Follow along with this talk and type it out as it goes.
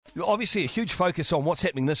Obviously, a huge focus on what's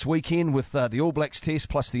happening this weekend with the All Blacks Test,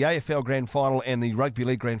 plus the AFL Grand Final and the Rugby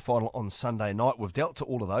League Grand Final on Sunday night. We've dealt to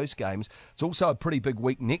all of those games. It's also a pretty big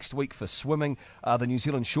week next week for swimming. The New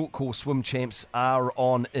Zealand Short Course Swim Champs are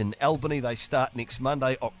on in Albany. They start next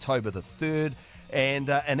Monday, October the 3rd. And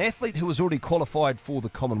an athlete who has already qualified for the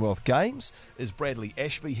Commonwealth Games is Bradlee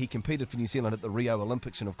Ashby. He competed for New Zealand at the Rio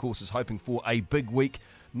Olympics and, of course, is hoping for a big week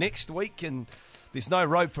next week. And there's no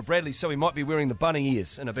robe for Bradlee, so he might be wearing the bunny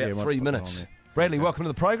ears in about 3 minutes. Bradlee, welcome to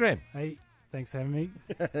the program. Hey, thanks for having me.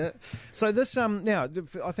 So this, now,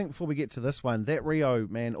 I think before we get to this one, that Rio,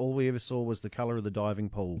 man, all we ever saw was the colour of the diving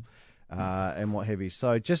pool and what have you.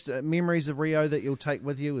 So just memories of Rio that you'll take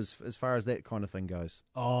with you as far as that kind of thing goes.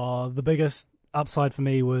 Oh, the biggest upside for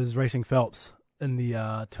me was racing Phelps in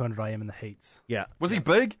the 200 IM in the heats. Yeah. Was he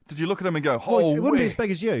big? Did you look at him and go, Well, he wouldn't be as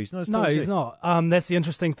big as you. He's not as tall as he's you. not. That's the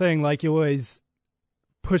interesting thing. Like, you always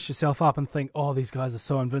push yourself up and think, oh, these guys are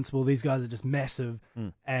so invincible. These guys are just massive.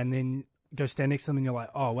 And then go stand next to them and you're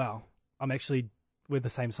like, oh, wow, we're the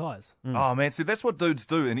same size. Oh, man, see, that's what dudes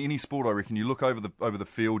do in any sport, I reckon. You look over the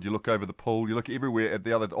field, you look over the pool, you look everywhere at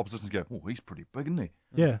the other oppositions and go, oh, he's pretty big, isn't he?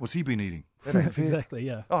 Yeah. What's he been eating? That ain't fair. Exactly,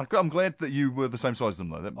 yeah. Oh, I'm glad that you were the same size as him,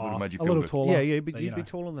 though. That would have made you feel a little good. taller. Yeah, but you'd be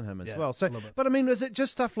taller than him as well. So, a little bit. but I mean, is it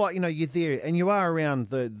just stuff like, you're there and you are around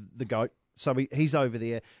the goat, so he's over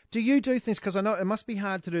there. Do you do things, because I know it must be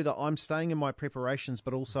hard to do that, I'm staying in my preparations,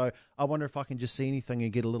 but also I wonder if I can just see anything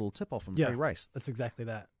and get a little tip off him pre-race. That's exactly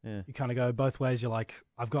that. Yeah. You kind of go both ways. You're like,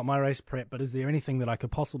 I've got my race prep, but is there anything that I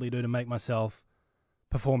could possibly do to make myself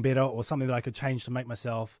perform better, or something that I could change to make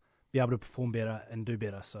myself be able to perform better and do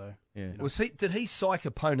better? So, yeah. Did he psych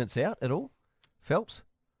opponents out at all, Phelps?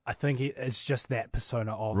 I think it's just that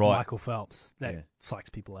persona of Right. Michael Phelps that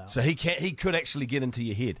psychs people out. So he could actually get into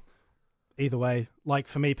your head. Either way, like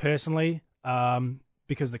for me personally,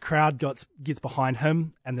 because the crowd gets behind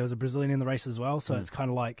him, and there was a Brazilian in the race as well, so it's kind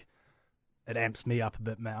of like it amps me up a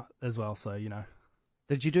bit as well. So,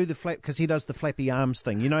 Did you do the flap? Because he does the flappy arms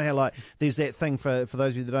thing. You know how, like, there's that thing for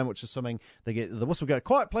those of you that don't watch the swimming, they get the whistle go,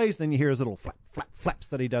 quiet please, then you hear his little flaps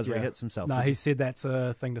that he does where he hits himself. No, he said that's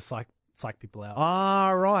a thing to psych people out.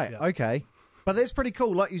 Ah, right. Yeah. Okay. But that's pretty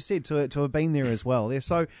cool, like you said, to have been there as well. There,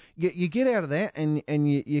 so you get out of that and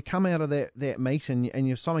you come out of that meet and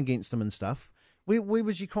you're swimming against him and stuff. Where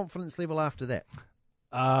was your confidence level after that?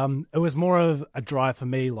 It was more of a drive for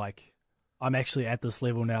me, like, I'm actually at this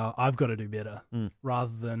level now, I've got to do better,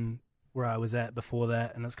 rather than where I was at before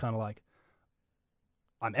that. And it's kind of like,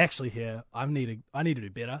 I'm actually here, I need to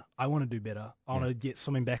do better, I want to do better, I want to get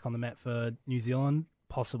swimming back on the mat for New Zealand,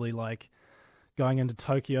 possibly like going into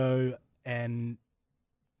Tokyo and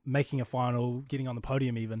making a final, getting on the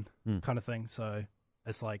podium even, kind of thing. So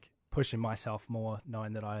it's like pushing myself more,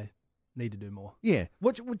 knowing that I need to do more. Yeah.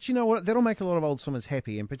 Which you know what? That'll make a lot of old swimmers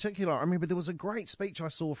happy. In particular, I remember there was a great speech I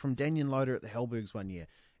saw from Daniel Loader at the Hellbergs one year.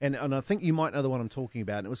 And I think you might know the one I'm talking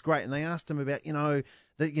about. And it was great. And they asked him about,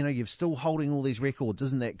 that, you're still holding all these records.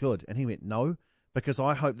 Isn't that good? And he went, no, because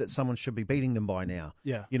I hope that someone should be beating them by now.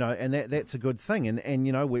 Yeah. And that's a good thing.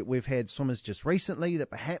 And we've had swimmers just recently that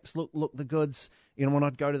perhaps look the goods. When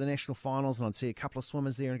I'd go to the national finals and I'd see a couple of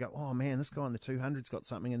swimmers there and go, oh man, this guy in the 200's got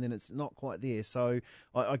something, and then it's not quite there. So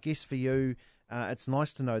I guess for you, it's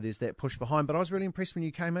nice to know there's that push behind. But I was really impressed when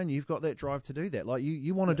you came in. You've got that drive to do that. Like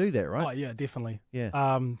you want to do that, right? Oh yeah, definitely. Yeah.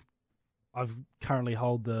 I've currently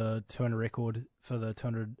hold the 200 record for the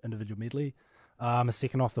 200 individual medley. I'm a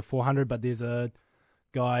second off the 400, but there's a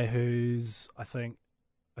guy who's, I think,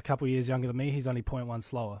 a couple of years younger than me. He's only 0.1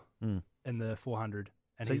 slower in the 400.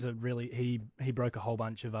 And so he broke a whole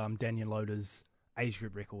bunch of Daniel Loader's age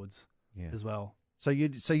group records as well. So you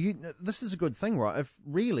this is a good thing, right? If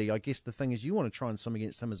really, I guess the thing is you want to try and swim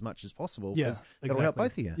against him as much as possible. Yeah, that'll help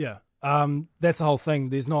both of you. Yeah, that's the whole thing.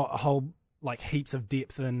 There's not a whole heaps of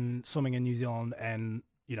depth in swimming in New Zealand, and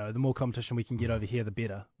the more competition we can get over here, the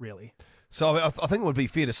better, really. So I think it would be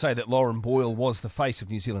fair to say that Lauren Boyle was the face of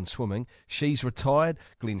New Zealand swimming. She's retired.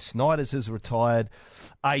 Glenn Snyders is retired.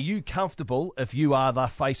 Are you comfortable if you are the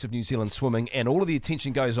face of New Zealand swimming and all of the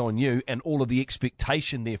attention goes on you and all of the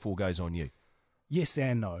expectation therefore goes on you? Yes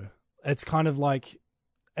and no. It's kind of like,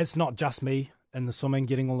 it's not just me in the swimming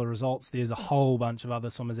getting all the results. There's a whole bunch of other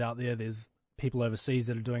swimmers out there. There's people overseas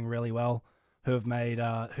that are doing really well who made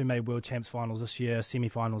World Champs finals this year,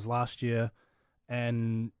 semi-finals last year,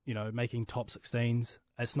 and making top 16s.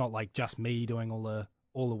 It's not like just me doing all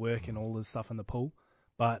the work and all the stuff in the pool,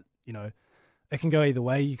 but it can go either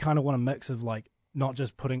way. You kind of want a mix of not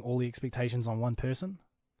just putting all the expectations on one person,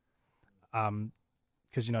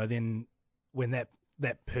 because then when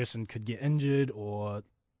that person could get injured or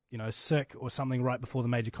sick or something right before the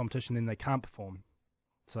major competition, then they can't perform.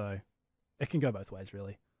 So it can go both ways,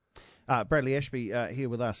 really. Bradlee Ashby here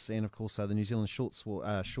with us, and of course the New Zealand short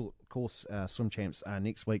course swim champs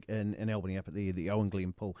next week in Albany up at the Owen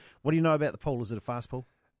Glen pool. What do you know about the pool? Is it a fast pool?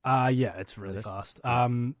 Yeah, it's really fast.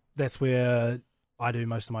 That's where I do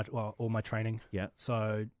most of all my training. Yeah.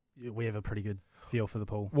 So we have a pretty good feel for the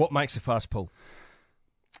pool. What makes a fast pool?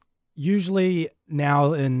 Usually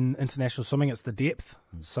now in international swimming, it's the depth.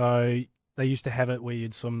 So they used to have it where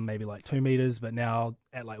you'd swim maybe like 2 meters, but now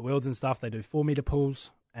at like Worlds and stuff, they do 4 meter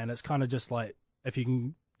pools. And it's kind of just like if you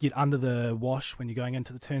can get under the wash when you're going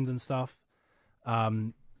into the turns and stuff,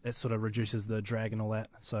 it sort of reduces the drag and all that.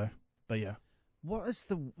 So, but yeah. What is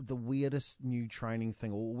the weirdest new training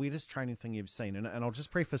thing or weirdest training thing you've seen? And I'll just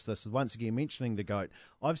preface this with once again mentioning the goat.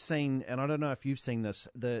 I've seen, and I don't know if you've seen this,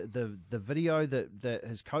 the video that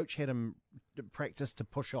his coach had him practice to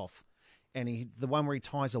push off, and the one where he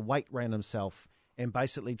ties a weight around himself and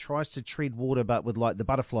basically tries to tread water but with like the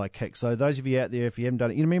butterfly kick. So those of you out there, if you haven't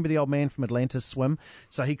done it, you remember the old man from Atlantis swim?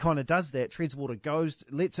 So he kind of does that, treads water,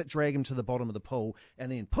 lets it drag him to the bottom of the pool,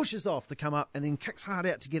 and then pushes off to come up, and then kicks hard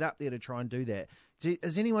out to get up there to try and do that.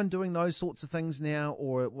 Is anyone doing those sorts of things now,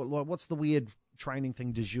 or what's the weird training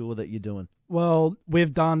thing du jour that you're doing? Well,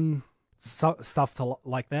 we've done stuff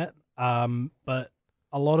like that, but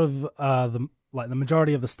a lot of the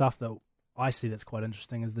majority of the stuff that I see that's quite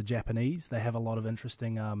interesting is the Japanese. They have a lot of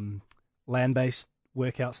interesting land-based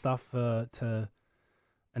workout stuff to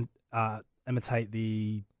imitate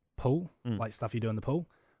the pool, like stuff you do in the pool,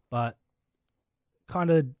 but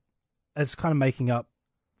it's kind of making up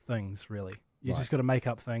things, really. You just got to make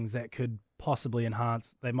up things that could possibly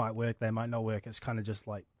enhance. They might work, they might not work. It's kind of just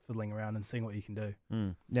like fiddling around and seeing what you can do.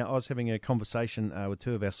 Now, I was having a conversation with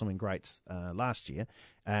two of our swimming greats last year,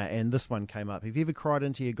 and this one came up. Have you ever cried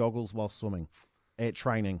into your goggles while swimming at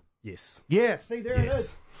training? Yes. Yeah, see, there it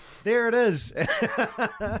is. There it is.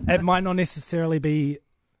 It might not necessarily be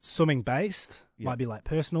swimming based. It might be like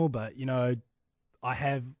personal, but, I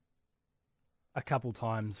have a couple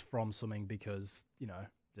times from swimming because,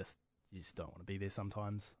 you just don't want to be there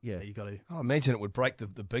sometimes. Yeah. You got to. I imagine it would break the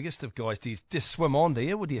biggest of guys. Do you just swim on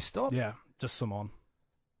there? Would you stop? Yeah, just swim on.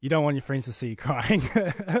 You don't want your friends to see you crying.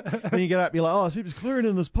 Then you get up, you're like, oh, Super's clearing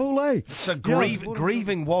in this pool, eh? So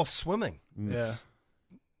grieving while swimming. Yeah.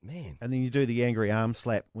 Man. And then you do the angry arm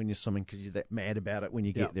slap when you're swimming because you're that mad about it when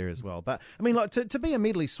you get there as well. But, I mean, like to be a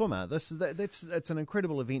medley swimmer, it's an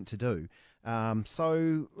incredible event to do.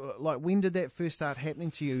 So, like, when did that first start happening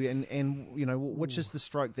to you? And which is the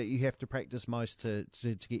stroke that you have to practice most to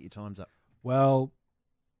get your times up? Well,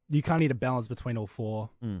 you kind of need a balance between all four.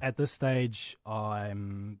 At this stage,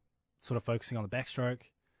 I'm sort of focusing on the backstroke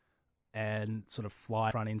and sort of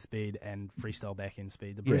fly front end speed and freestyle back end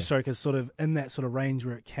speed. The breaststroke is sort of in that sort of range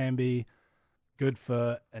where it can be good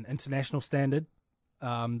for an international standard.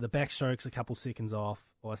 The backstroke's a couple seconds off,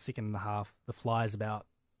 or a second and a half. The fly is about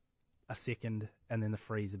a second, and then the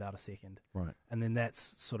free's about a second. Right. And then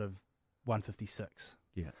that's sort of 156.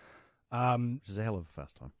 Yeah. Which is a hell of a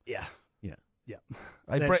fast time. Yeah. Yeah. Yeah.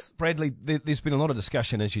 Hey, Bradlee, there's been a lot of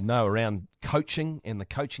discussion, as you know, around coaching and the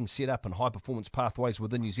coaching setup and high-performance pathways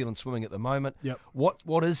within New Zealand swimming at the moment. Yep.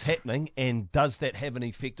 What is happening, and does that have an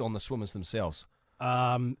effect on the swimmers themselves?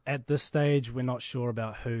 At this stage, we're not sure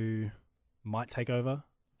about who might take over.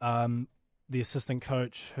 The assistant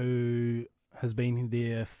coach who has been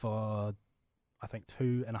there for, I think,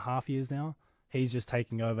 2.5 years now, he's just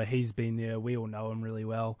taking over. He's been there. We all know him really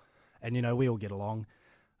well, and, we all get along.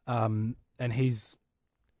 And he's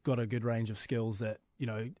got a good range of skills that,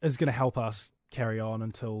 is going to help us carry on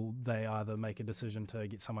until they either make a decision to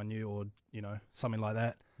get someone new or, something like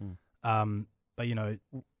that. But,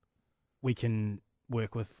 we can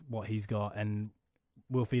work with what he's got, and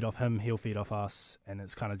we'll feed off him, he'll feed off us, and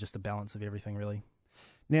it's kind of just a balance of everything, really.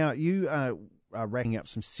 Now, you are racking up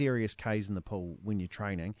some serious Ks in the pool when you're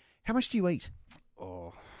training. How much do you eat?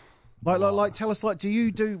 Oh... Like, tell us, do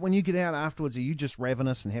you do, when you get out afterwards, are you just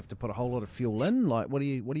ravenous and have to put a whole lot of fuel in? Like, what do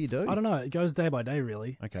you do? I don't know. It goes day by day,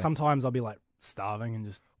 really. Okay. Sometimes I'll be, like, starving and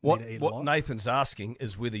just need to eat a lot. What Nathan's asking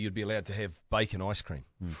is whether you'd be allowed to have bacon ice cream.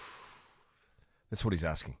 That's what he's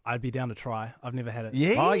asking. I'd be down to try. I've never had it.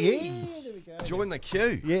 Yeah. Oh, yeah. There we go. Join the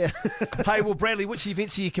queue. Yeah. Hey, well, Bradlee, which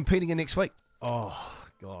events are you competing in next week? Oh,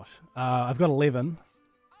 gosh. I've got 11.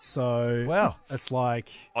 So wow, it's like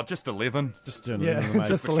just 11. Just doing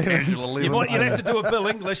just 11. Casual 11. You'd have to do a Bill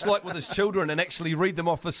English like with his children and actually read them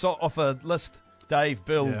off a list. Dave,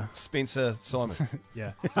 Bill, Spencer, Simon.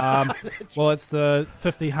 Yeah. Well, it's the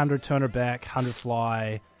 50, 100, 200 back, 100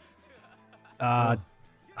 fly,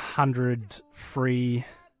 100 free,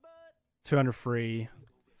 200 free,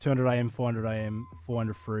 200 AM, 400 AM,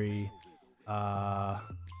 400 free,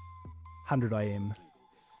 100 IM.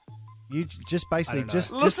 You just basically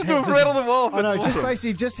just Listen to him rattle them off. I know, It's just awesome.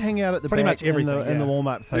 basically just hang out at the Pretty back much everything, in the yeah. warm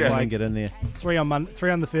up thing Yeah. and get in there. 3 on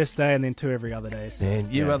the first day, and then 2 every other day. So.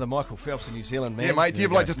 Man, you are the Michael Phelps of New Zealand, man. Yeah, mate, do you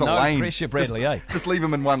have like just a no lane? pressure, Bradley, eh? Just leave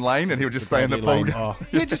him in one lane and he'll just stay in the pool. Bradley Oh,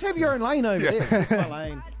 Yeah, just have your own lane over there. That's my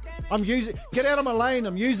lane. Get out of my lane.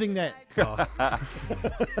 I'm using that.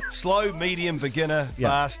 Slow, medium, beginner, Yeah.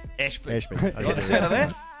 fast, Ashby. Ashby. Get the sound of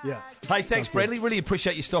that? yeah. Hey, thanks, Bradley. Really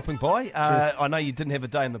appreciate you stopping by. I know you didn't have a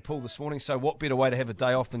day in the pool this morning, so what better way to have a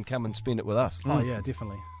day off than come and spend it with us? Oh, yeah,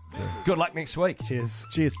 definitely. Good luck next week. Cheers.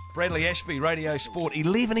 Cheers. Bradlee Ashby, Radio Sport.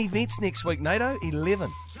 11 events next week, NATO.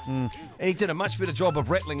 11. And he did a much better job of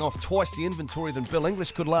rattling off twice the inventory than Bill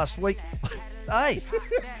English could last week. Hey,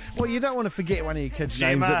 Well, you don't want to forget one of your kids'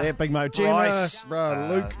 Gemma, names at that big mo. Gemma, Bryce,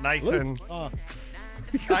 Luke, Nathan. Luke. Oh,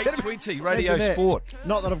 820 Radio imagine that. Sport.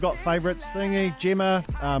 Not that I've got favourites thingy. Gemma,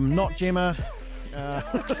 not Gemma.